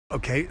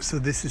Okay, so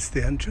this is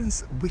the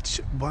entrance. Which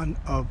one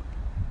of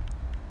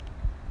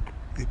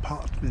the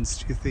apartments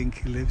do you think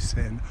he lives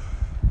in?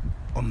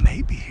 Or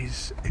maybe he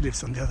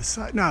lives on the other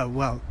side. No,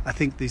 well, I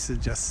think these are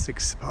just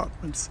 6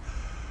 apartments.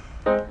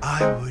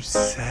 I would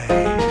say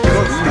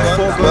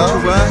before going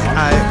to work,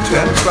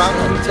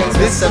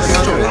 this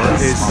store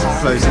is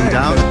closing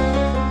down.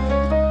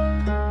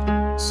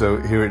 So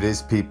here it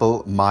is,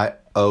 people. My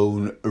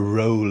own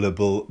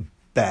rollable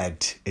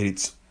bed.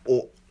 It's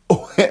all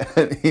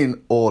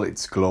in all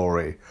its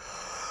glory.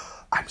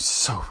 I'm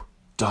so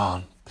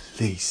darn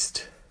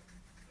pleased.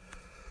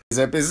 This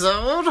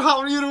episode, how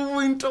are you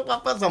doing?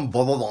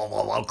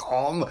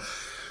 Welcome.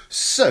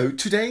 So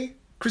today,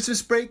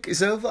 Christmas break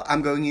is over.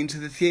 I'm going into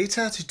the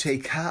theatre to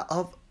take care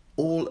of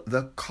all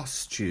the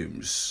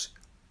costumes.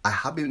 I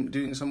have been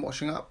doing some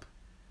washing up.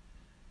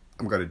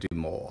 I'm going to do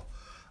more.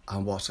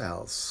 And what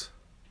else?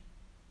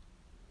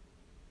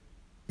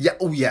 Yeah,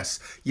 oh yes.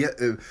 Yeah,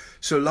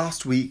 so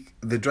last week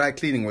the dry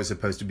cleaning was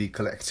supposed to be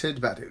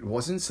collected, but it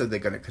wasn't, so they're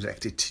going to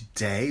collect it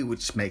today,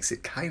 which makes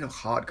it kind of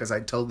hard because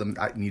I told them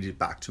I need it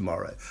back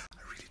tomorrow. I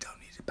really don't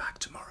need it back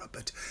tomorrow,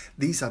 but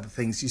these are the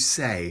things you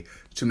say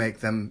to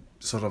make them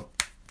sort of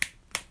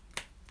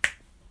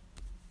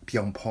be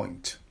on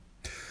point.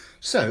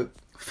 So,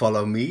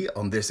 follow me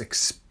on this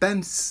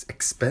extensive?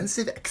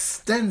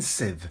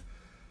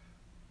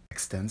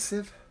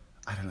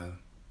 I don't know.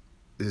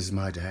 This is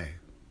my day.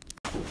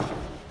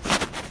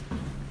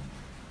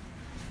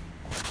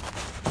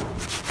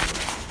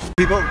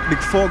 People,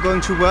 before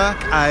going to work,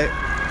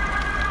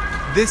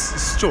 this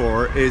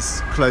store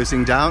is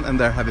closing down and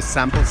they have a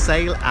sample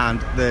sale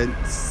and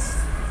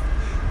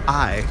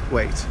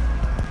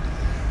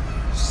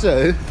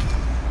So,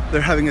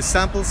 they're having a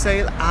sample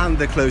sale and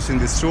they're closing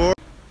the store.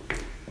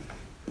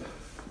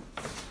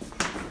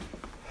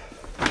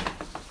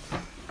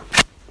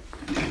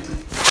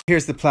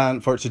 Here's the plan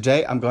for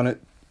today. I'm going to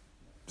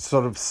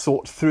sort of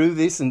sort through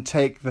this and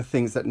take the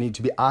things that need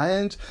to be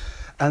ironed,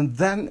 and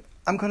then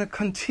I'm going to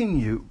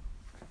continue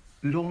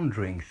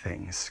laundering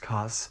things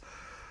because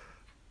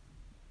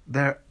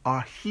there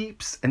are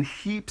heaps and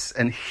heaps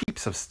and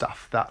heaps of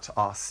stuff that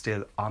are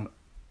still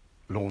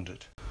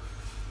unlaundered.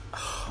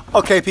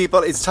 Okay,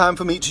 people, it's time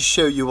for me to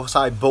show you what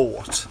I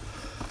bought.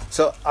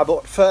 So I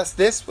bought first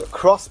this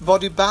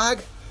crossbody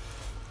bag,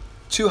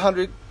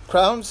 200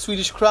 crowns,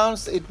 Swedish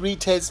crowns. It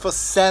retails for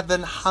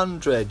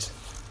 700.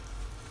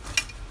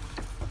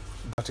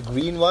 Got a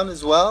green one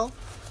as well.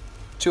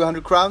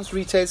 200 crowns,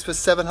 retails for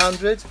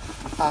 700.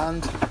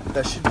 And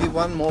there should be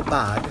one more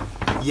bag.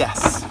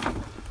 Yes,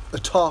 a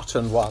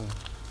tartan one.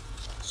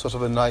 Sort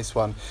of a nice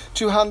one.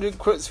 200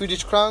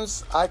 Swedish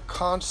crowns. I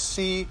can't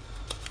see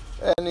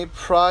any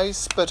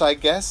price, but I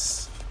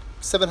guess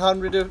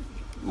 700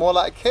 more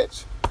like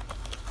it.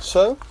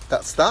 So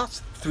that's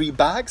that. 3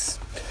 bags.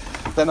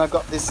 Then I've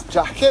got this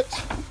jacket.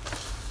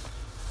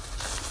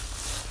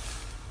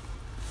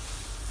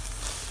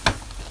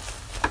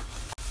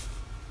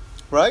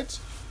 Right?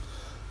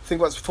 I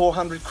think that's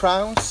 400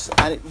 crowns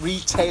and it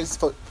retails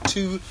for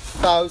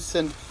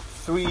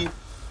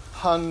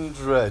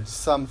 2,300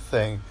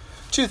 something.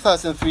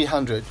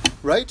 2,300,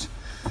 right?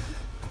 A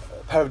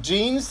pair of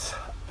jeans.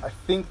 I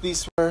think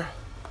these were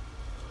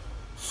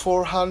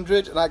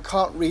 400 and I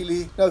can't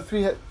really, no,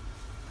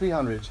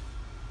 300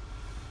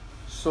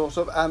 sort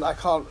of, and I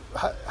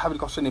haven't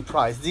got any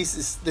price.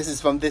 This is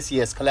from this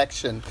year's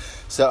collection,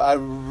 so I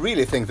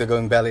really think they're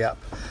going belly up.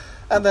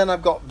 And then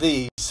I've got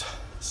these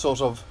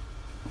sort of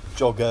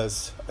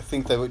joggers. I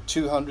think they were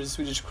 200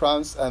 Swedish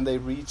crowns and they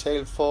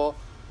retail for,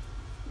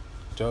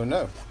 don't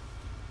know,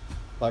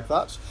 like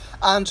that.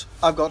 And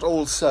I've got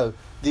also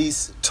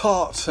these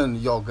tartan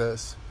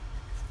joggers.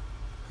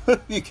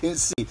 You can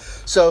see.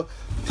 So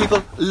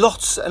people,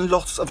 lots and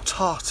lots of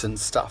tartan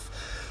stuff.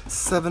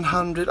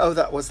 700. Oh,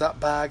 that was that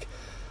bag.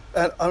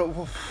 And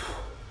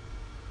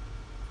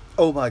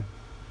oh my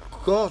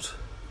god.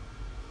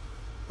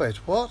 Wait,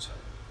 what?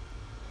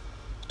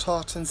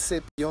 Tartan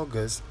sip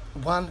joggers.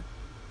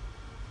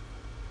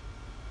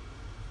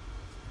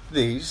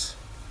 These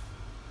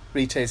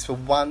retails for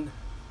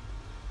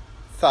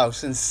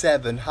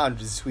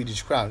 1,700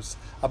 Swedish crowns.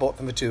 I bought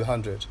them for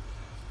 200.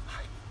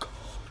 My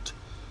god,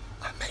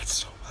 I made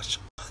so much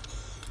money.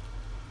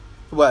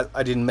 Well,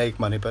 I didn't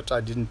make money, but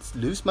I didn't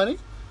lose money.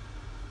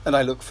 And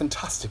I look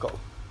fantastical.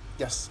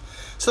 Yes.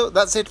 So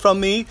that's it from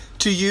me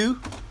to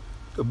you.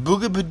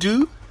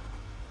 Boogabadoo.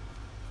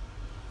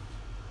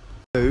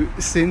 So,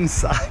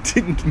 since I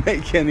didn't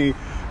make any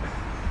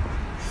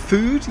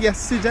food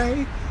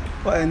yesterday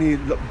or any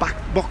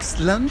boxed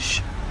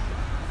lunch,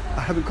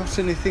 I haven't got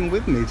anything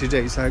with me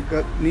today, so I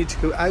need to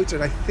go out,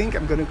 and I think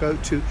I'm going to go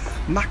to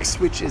Max,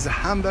 which is a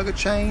hamburger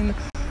chain,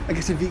 and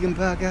get a vegan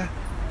burger.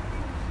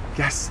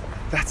 Yes,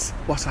 that's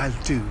what I'll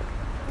do.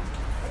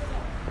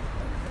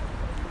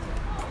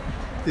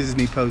 This is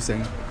me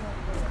posing.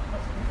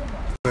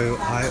 So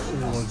I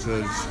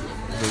ordered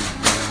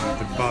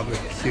the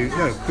barbecue,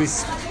 no,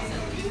 crisp,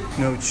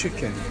 no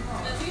chicken.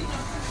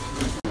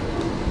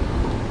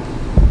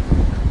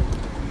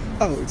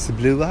 Oh, it's a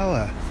blue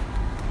hour.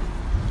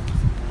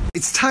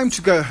 it's time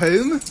to go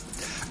home,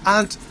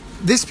 and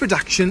this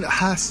production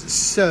has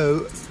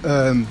so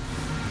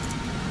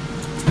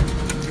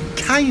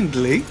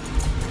kindly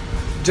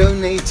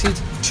donated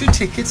 2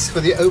 tickets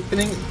for the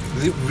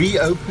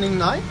reopening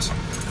night,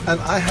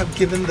 and I have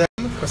given them,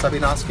 because I've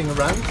been asking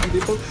around some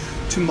people,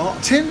 to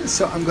Martin,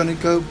 so I'm going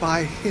to go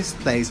by his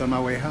place on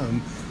my way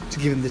home to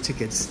give him the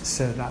tickets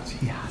so that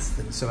he has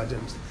them, so I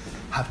don't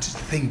have to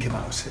think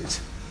about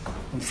it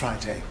on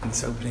Friday on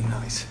this opening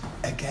night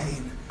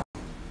again.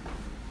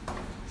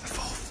 The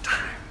 4th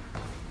time.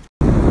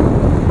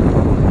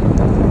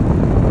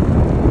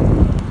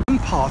 One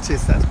part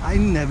is that I've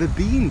never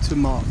been to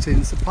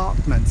Martin's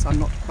apartments. I'm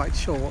not quite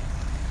sure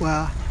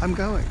where I'm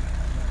going.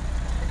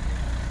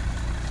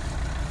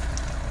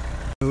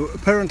 So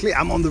apparently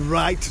I'm on the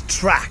right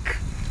track,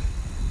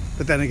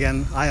 but then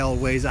again I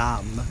always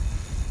am.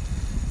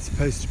 It's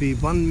supposed to be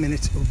 1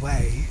 minute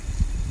away.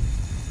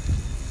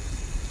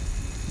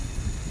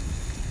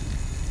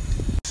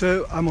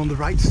 So I'm on the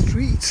right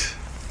street,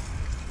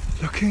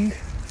 looking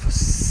for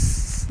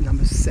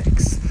number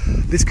 6.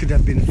 This could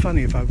have been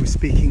funny if I was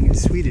speaking in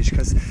Swedish,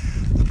 because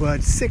the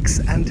word 6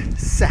 and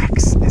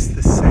sex is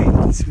the same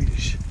in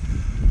Swedish.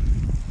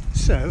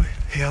 So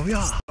here we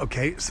are.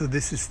 Okay, so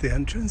this is the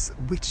entrance.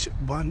 Which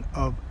one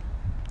of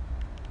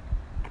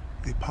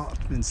the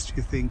apartments do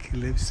you think he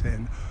lives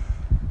in?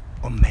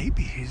 Or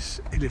maybe he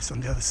lives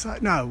on the other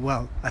side. No,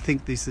 well, I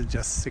think these are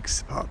just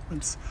 6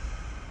 apartments.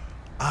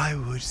 I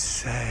would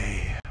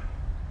say,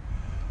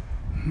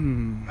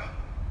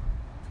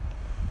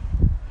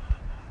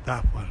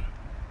 that one.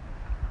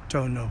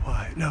 Don't know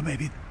why. No,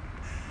 maybe,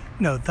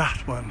 no,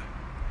 that one.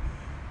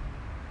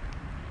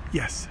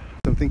 Yes.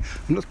 Something,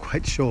 I'm not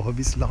quite sure of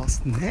his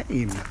last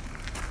name,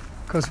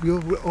 because we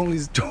only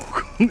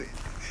talk on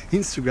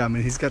Instagram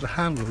and he's got a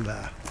handle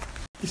there.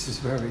 This is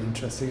very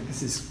interesting.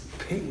 This is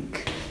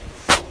pink.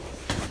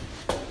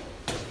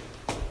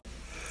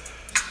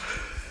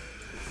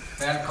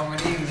 Välkommen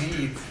in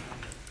hit.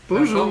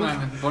 Bonjour.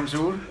 Välkommen.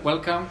 Bonjour.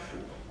 Welcome.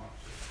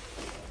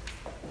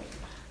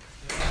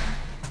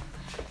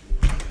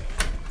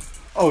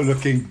 Oh,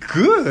 looking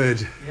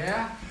good.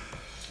 Yeah.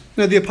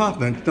 No, the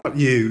apartment, not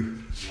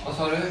you. Vad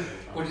sa du?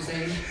 What did you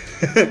say?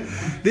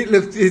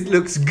 It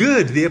looks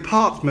good, the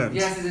apartment.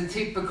 Yes, it's a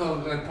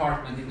typical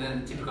apartment in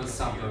the typical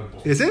suburb.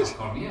 Is it?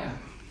 Stockholm, yeah.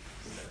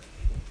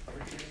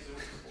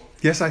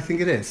 Yes, I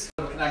think it is.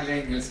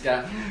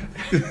 Engelska.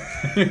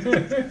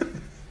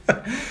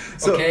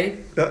 So, Okay.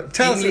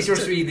 Tell English or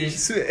us,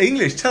 Swedish?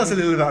 English. Tell us a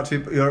little about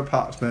your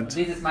apartment.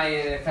 This is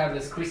my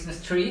fabulous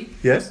Christmas tree.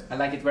 Yes. I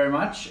like it very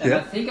much, and Yeah.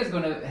 I think I'm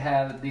gonna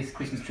have this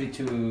Christmas tree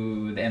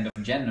to the end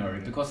of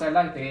January, because I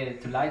like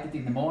to light it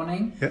in the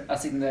morning. Yeah. I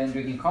sit there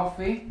drinking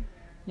coffee,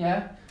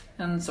 yeah,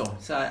 and so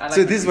I like.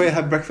 So this is where you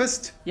have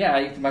breakfast? Yeah,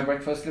 I eat my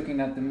breakfast,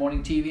 looking at the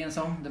morning TV and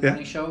so on, the Yeah.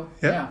 morning show.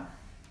 Yeah. Yeah,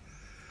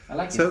 I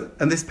like it. So,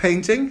 and this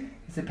painting?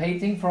 It's a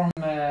painting from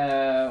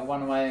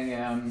one of my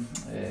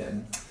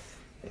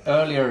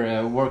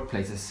earlier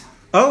workplaces.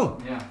 Oh,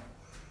 Yeah,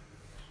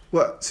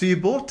 what? So you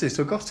bought it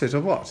or got it or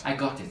what? I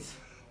got it.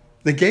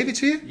 They gave it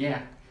to you?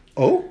 Yeah.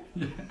 Oh,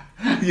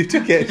 you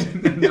took it.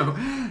 No,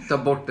 ta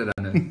bort det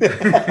där nu.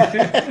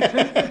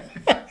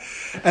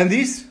 And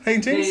these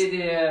paintings?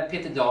 Det är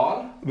Peter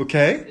Dahl.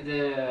 Okay.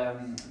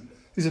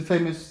 He's a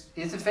famous.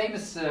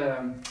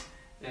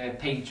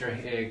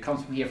 painter.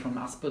 Comes from here from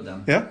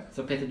Aspudden. Yeah.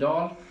 So Peter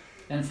Dahl.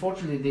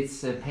 Unfortunately,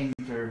 this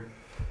painter,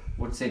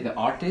 would say the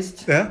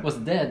artist, Yeah. was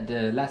dead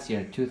last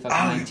year,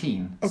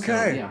 2019. Okay.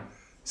 So, yeah.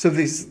 So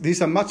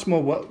these are much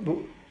more.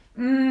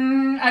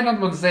 I don't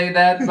want to say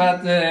that,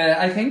 but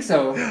I think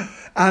so.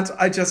 And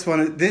I just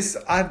wanted this.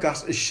 I've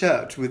got a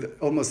shirt with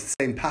almost the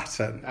same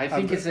pattern. I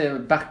think it's a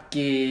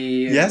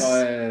Bucky. Yes.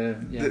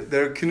 Yeah.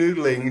 They're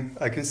canoodling.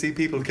 I can see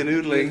people I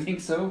canoodling. think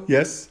so.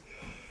 Yes.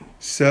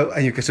 So,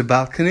 and you get a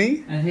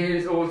balcony. And here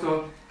is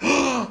also.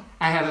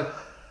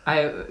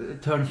 I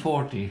turned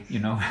 40, you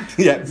know.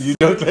 Yeah, you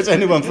don't let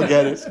anyone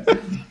forget it.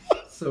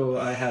 So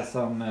I have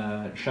some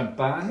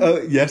champagne.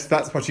 Oh, yes,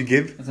 that's what you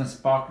give. And some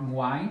sparkling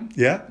wine.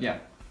 Yeah. Yeah.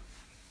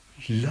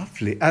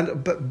 Lovely.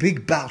 And but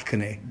big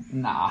balcony.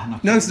 Nah,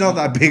 not No, it's not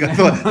that big.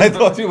 I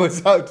thought it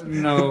was out.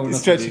 No, not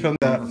stretching so from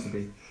big. there. Not so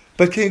big.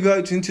 But can you go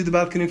out into the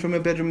balcony from a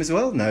bedroom as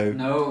well? No.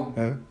 No.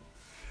 No.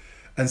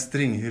 And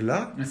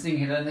stringhylla. And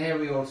singing, and here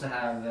we also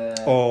have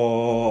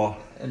Oh.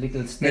 a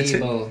little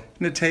stable.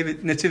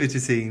 Nativity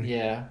scene.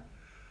 Yeah.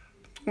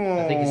 Oh.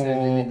 I think it's a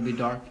little bit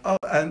dark. Oh,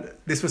 and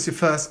this was your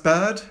first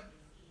bird?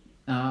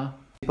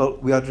 People,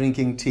 we are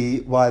drinking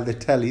tea while the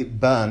telly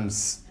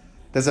burns.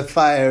 There's a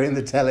fire in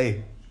the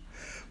telly.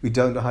 We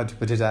don't know how to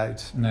put it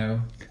out.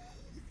 No.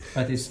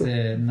 But it's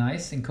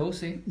nice and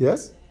cozy.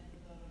 Yes?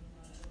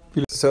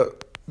 So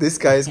this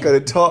guy is going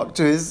to talk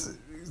to his...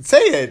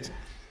 Say it!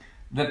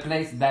 The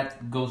place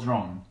that goes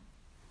wrong.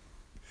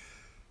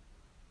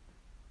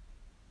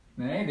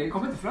 Nej, det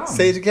kommer inte fram.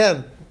 Say it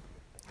again.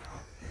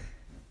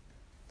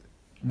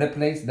 The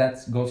place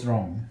that goes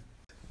wrong.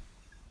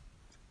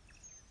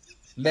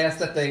 Läs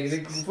detta,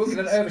 det funkar,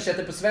 den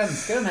översätter på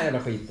svenska den här jävla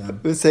skiten.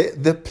 We'll say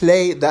the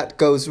play that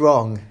goes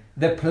wrong.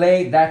 The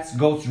play that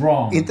goes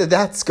wrong.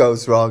 That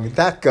goes wrong.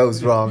 That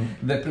goes wrong.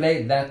 The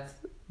play that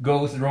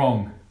goes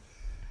wrong.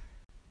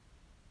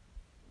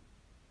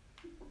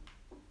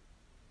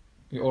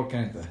 Vi orkar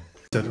inte.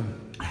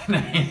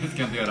 Nej, det ska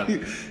jag inte göra.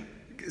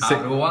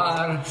 Au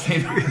revoir,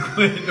 säger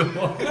du.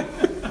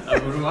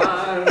 Au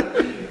revoir.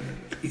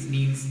 It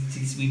means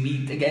till we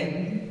meet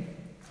again.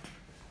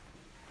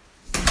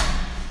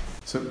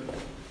 So,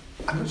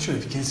 I'm not sure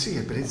if you can see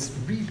it, but it's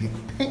really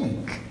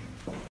pink.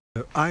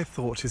 I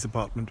thought his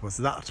apartment was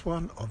that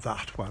one or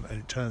that one, and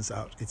it turns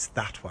out it's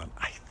that one,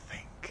 I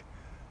think.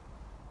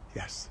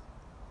 Yes.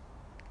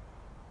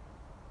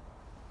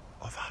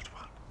 Or that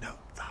one. No,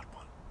 that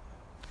one.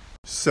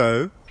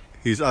 So,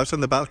 he's out on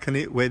the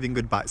balcony waving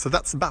goodbye. So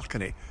that's the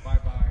balcony.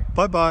 Bye-bye.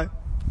 Bye-bye.